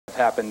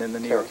happened in the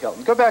New York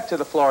Hilton. Go back to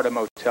the Florida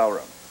motel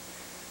room.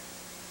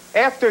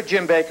 After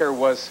Jim Baker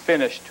was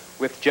finished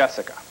with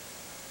Jessica,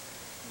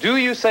 do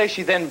you say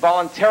she then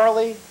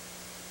voluntarily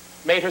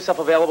made herself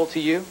available to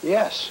you?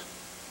 Yes.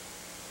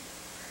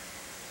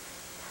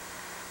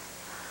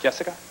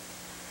 Jessica?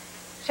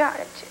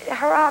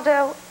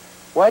 Geraldo...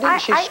 Why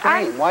didn't she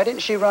scream? Why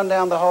didn't she run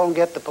down the hall and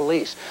get the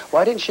police?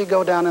 Why didn't she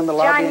go down in the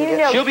lobby and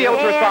get... She'll be able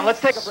to respond.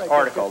 Let's take a break.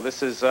 Article.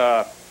 This is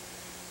from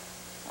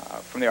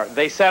the article.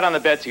 They sat on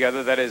the bed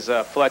together, that is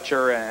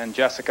Fletcher and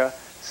Jessica.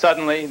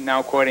 Suddenly,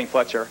 now quoting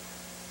Fletcher,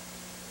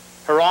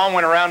 her arm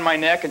went around my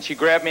neck and she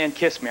grabbed me and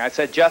kissed me. I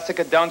said,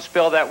 Jessica, don't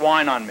spill that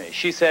wine on me.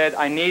 She said,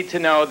 I need to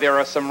know there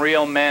are some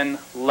real men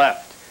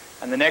left.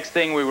 And the next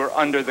thing, we were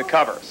under the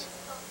covers.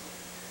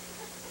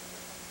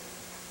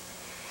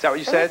 Is that what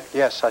you said?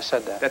 Yes, I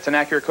said that. That's an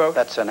accurate quote?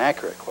 That's an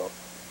accurate quote.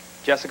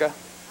 Jessica?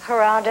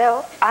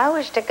 Geraldo, I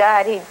wish to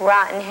God he'd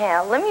rot in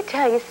hell. Let me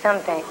tell you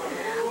something.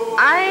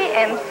 I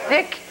am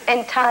sick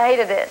and tired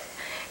of this.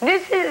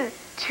 This is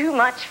too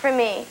much for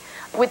me.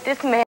 With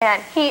this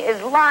man, he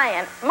is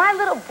lying. My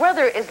little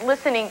brother is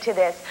listening to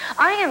this.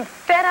 I am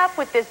fed up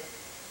with this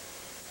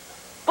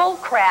bull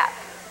crap.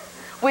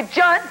 With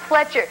John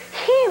Fletcher,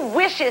 he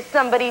wishes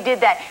somebody did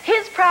that.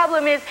 His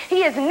problem is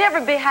he has never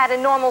had a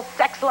normal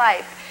sex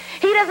life.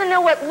 He doesn't know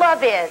what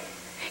love is.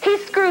 He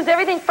screws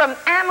everything from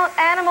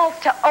animals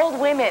to old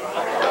women.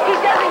 He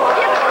doesn't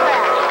give a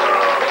crap.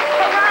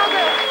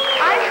 Geraldo,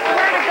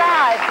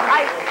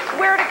 I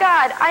swear to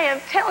God, I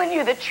am telling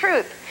you the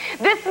truth.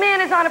 This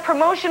man is on a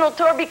promotional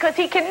tour because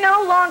he can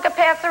no longer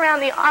pass around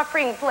the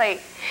offering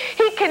plate.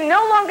 He can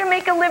no longer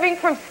make a living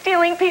from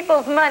stealing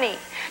people's money.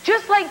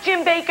 Just like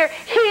Jim Baker,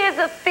 he is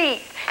a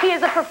thief. He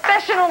is a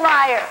professional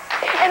liar.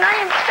 And I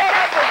am fed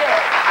up with it.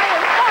 I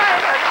am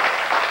tired of it.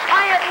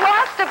 I had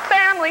lost a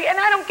family, and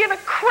I don't give a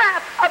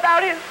crap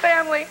about his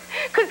family,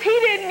 because he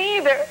didn't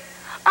either.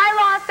 I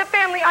lost a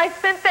family. I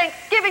spent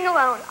Thanksgiving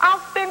alone. I'll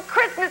spend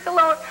Christmas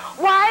alone.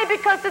 Why?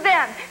 Because of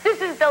them.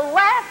 This is the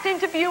last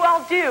interview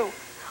I'll do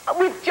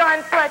with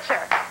John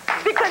Fletcher,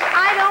 because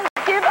I don't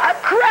give a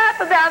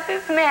crap about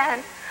this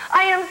man.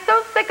 I am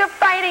so sick of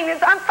fighting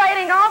this. I'm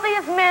fighting all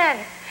these men.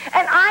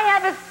 And I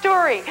have a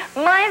story.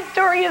 My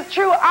story is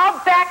true. I'll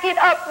back it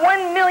up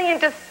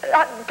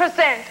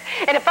 1,000,000%.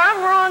 And if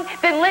I'm wrong,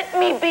 then let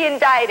me be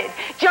indicted.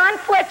 John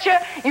Fletcher,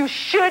 you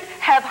should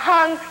have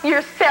hung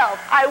yourself.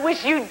 I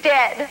wish you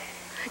dead.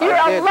 You're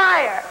a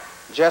liar.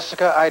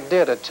 Jessica, I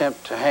did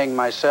attempt to hang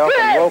myself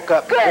and woke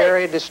up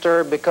very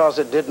disturbed because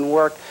it didn't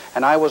work,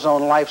 and I was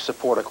on life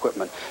support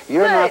equipment.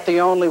 You're not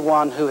the only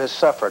one who has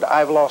suffered.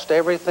 I've lost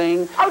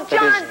everything that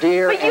is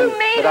dear and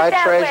that I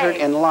treasured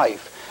in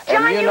life.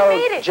 John, and you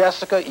know,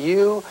 Jessica,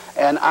 you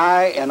and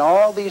I and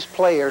all these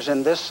players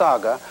in this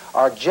saga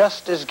are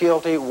just as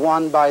guilty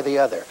one by the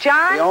other.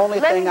 John, the only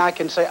thing I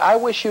can say, I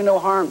wish you no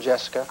harm,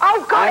 Jessica.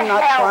 Oh, go I'm to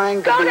not hell. trying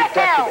to go be to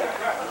decadent.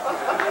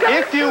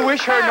 If you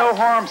wish her no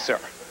harm, sir,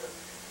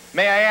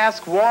 may I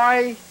ask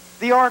why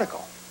the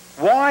article?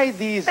 Why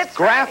these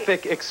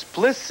graphic,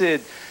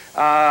 explicit,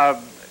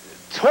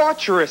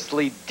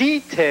 torturously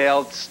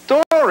detailed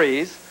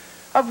stories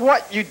of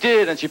what you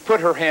did, and she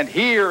put her hand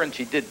here, and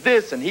she did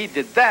this, and he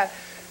did that,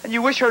 and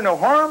you wish her no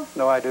harm?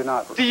 No, I do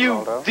not, Do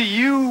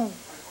you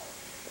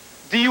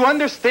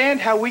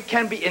understand how we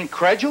can be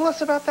incredulous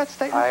about that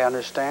statement? I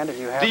understand, and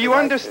you have Do you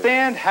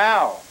understand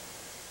how?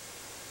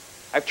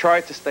 I've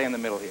tried to stay in the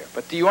middle here,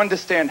 but do you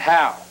understand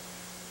how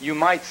you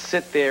might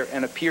sit there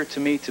and appear to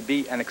me to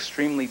be an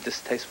extremely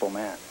distasteful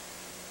man?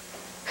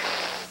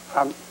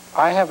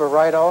 I have a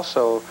right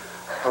also,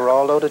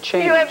 Geraldo, to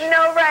change. You have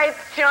no rights,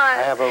 John.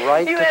 I have a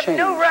right to change. You have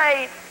no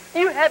rights.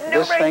 You have no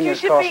rights. This thing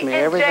has cost me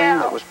everything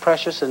that was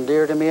precious and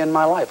dear to me in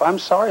my life. I'm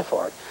sorry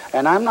for it.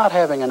 And I'm not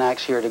having an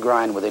axe here to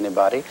grind with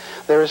anybody.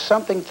 There is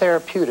something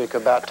therapeutic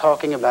about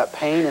talking about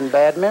pain and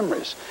bad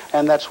memories.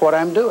 And that's what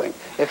I'm doing.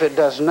 If it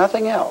does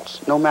nothing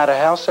else, no matter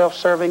how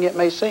self-serving it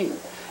may seem,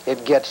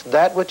 it gets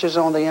that which is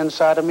on the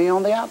inside of me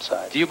on the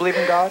outside. Do you believe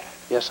in God?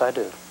 Yes, I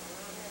do.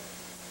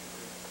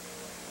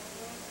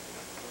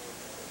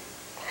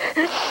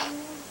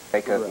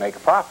 Make a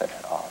profit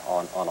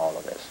on all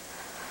of this.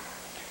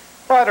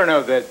 Well, I don't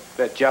know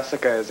that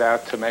Jessica is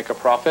out to make a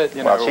profit.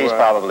 You know, she's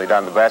probably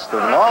done the best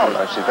of them all,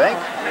 don't you think?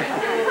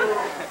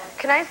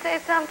 Can I say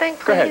something,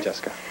 please? Go ahead,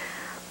 Jessica.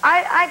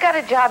 I got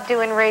a job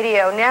doing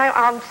radio. Now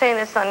I'm saying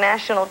this on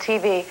national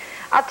TV.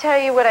 I'll tell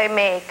you what I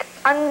make.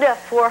 Under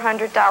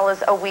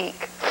 $400 a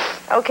week.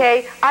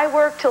 Okay? I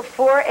work till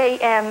 4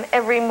 a.m.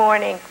 every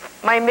morning.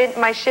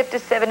 My shift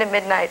is 7 to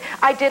midnight.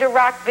 I did a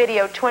rock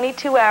video,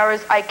 22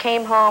 hours. I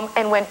came home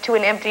and went to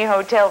an empty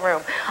hotel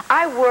room.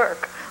 I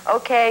work,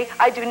 okay?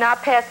 I do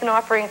not pass an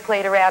offering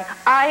plate around.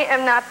 I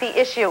am not the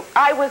issue.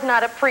 I was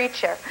not a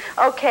preacher,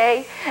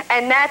 okay?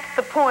 And that's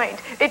the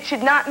point. It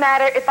should not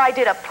matter if I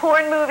did a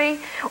porn movie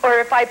or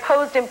if I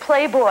posed in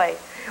Playboy,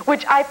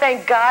 which I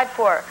thank God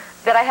for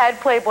that I had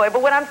Playboy.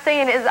 But what I'm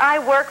saying is I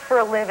work for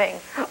a living,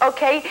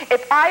 okay?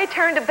 If I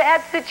turned a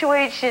bad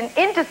situation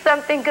into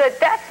something good,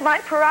 that's my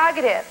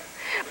prerogative.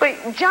 But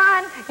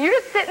John,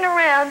 you're sitting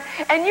around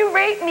and you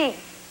raped me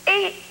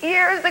 8 years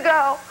years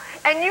ago,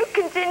 and you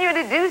continue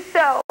to do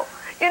so.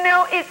 You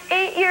know, it's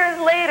 8 years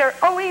later,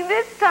 only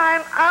this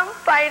time I'm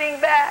fighting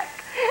back,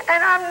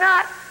 and I'm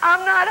not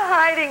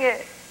hiding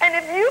it. And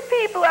if you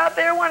people out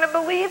there want to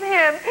believe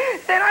him,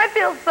 then I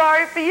feel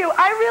sorry for you.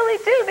 I really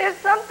do. There's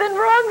something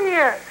wrong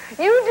here.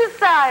 You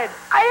decide.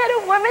 I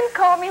had a woman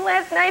call me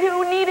last night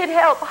who needed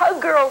help. Her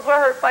girls were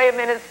hurt by a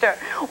minister.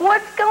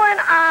 What's going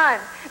on?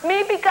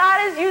 Maybe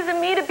God is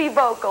using me to be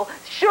vocal.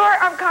 Sure,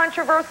 I'm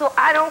controversial.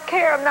 I don't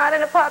care. I'm not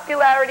in a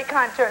popularity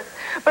contest.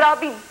 But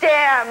I'll be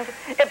damned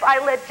if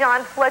I let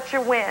John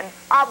Fletcher win.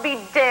 I'll be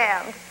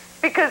damned,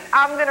 because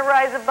I'm going to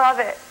rise above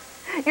it.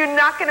 You're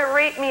not going to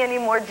rape me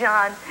anymore,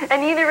 John,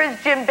 and neither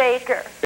is Jim Baker.